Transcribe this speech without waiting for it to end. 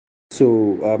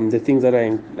So the things that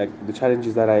the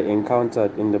challenges that I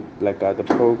encountered in the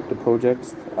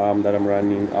projects that I'm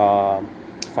running are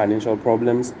financial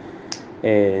problems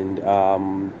and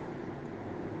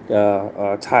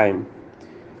time.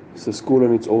 So school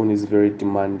on its own is very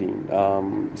demanding.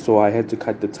 So I had to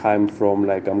cut the time from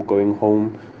like I'm going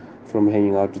home, from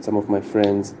hanging out with some of my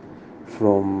friends,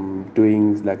 from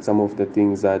doing like some of the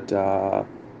things that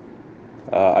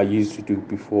I used to do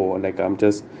before. Like I'm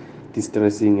just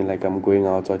distressing and like I'm going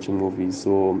out watching movies.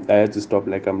 So I had to stop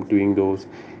like I'm doing those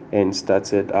and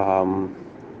started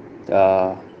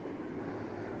uh,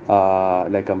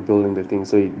 like I'm building the thing.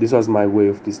 So this was my way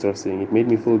of distressing. It made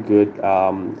me feel good.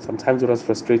 Sometimes it was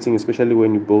frustrating, especially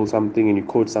when you build something and you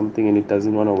code something and it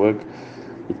doesn't want to work.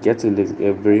 It gets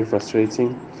very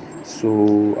frustrating.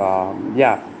 So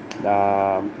yeah,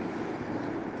 um,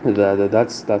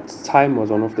 that time was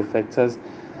one of the factors.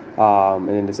 And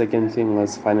then the second thing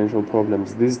was financial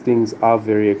problems. These things are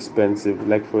very expensive.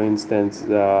 Like for instance,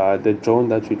 the drone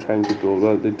that we're trying to build,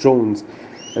 well, the drones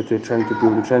that we're trying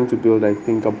to build. I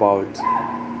think about,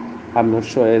 I'm not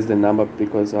sure as the number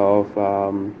because of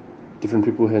different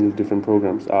people handle different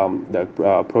programs, the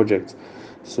projects.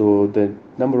 So the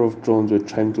number of drones we're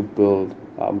trying to build,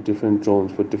 different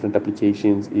drones for different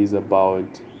applications, is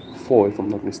about four, if I'm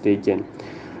not mistaken.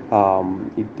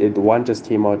 The one just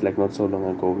came out like not so long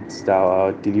ago. It's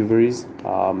the deliveries,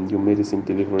 your medicine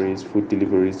deliveries, food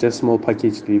deliveries, just small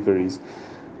package deliveries.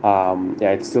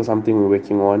 Yeah, it's still something we're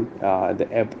working on. The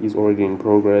app is already in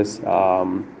progress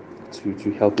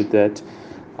to help with that.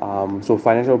 So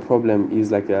financial problem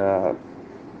is like a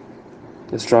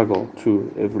struggle to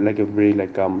like a very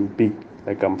big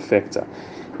factor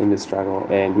in the struggle,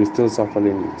 and we're still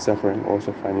suffering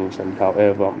also financially.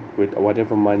 However, with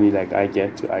whatever money like I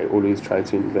get, I always try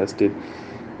to invest it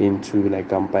into like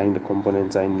buying the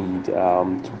components I need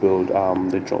to build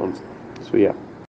the drones. So yeah.